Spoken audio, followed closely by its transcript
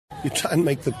you try and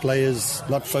make the players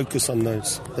not focus on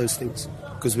those things,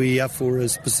 because we are for a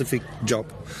specific job,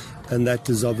 and that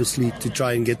is obviously to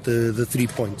try and get the 3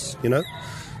 points, you know.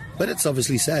 But it's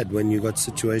obviously sad when you've got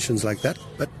situations like that,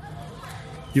 but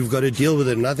you've got to deal with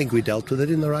it, and I think we dealt with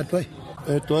it in the right way.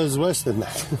 It was worse than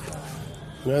that.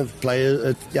 You know, the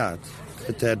player,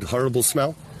 it had horrible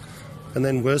smell, and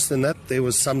then worse than that, there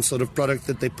was some sort of product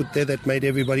that they put there that made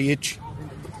everybody itch.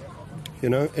 You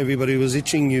know, everybody was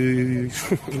itching, you,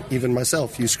 even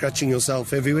myself, you scratching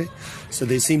yourself everywhere. So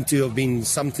there seemed to have been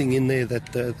something in there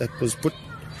that was put,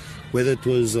 whether it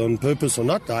was on purpose or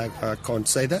not, I can't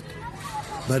say that.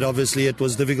 But obviously it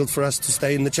was difficult for us to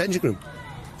stay in the changing room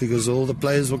because all the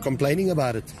players were complaining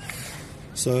about it.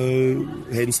 So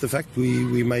hence the fact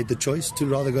we made the choice to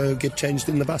rather go get changed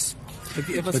in the bus. Have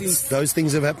you ever seen... Those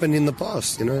things have happened in the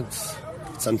past, you know.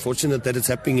 It's unfortunate that it's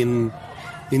happening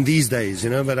in these days, you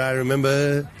know, but I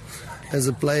remember as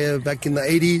a player back in the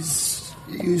 80s,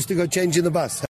 you used to go change in the bus.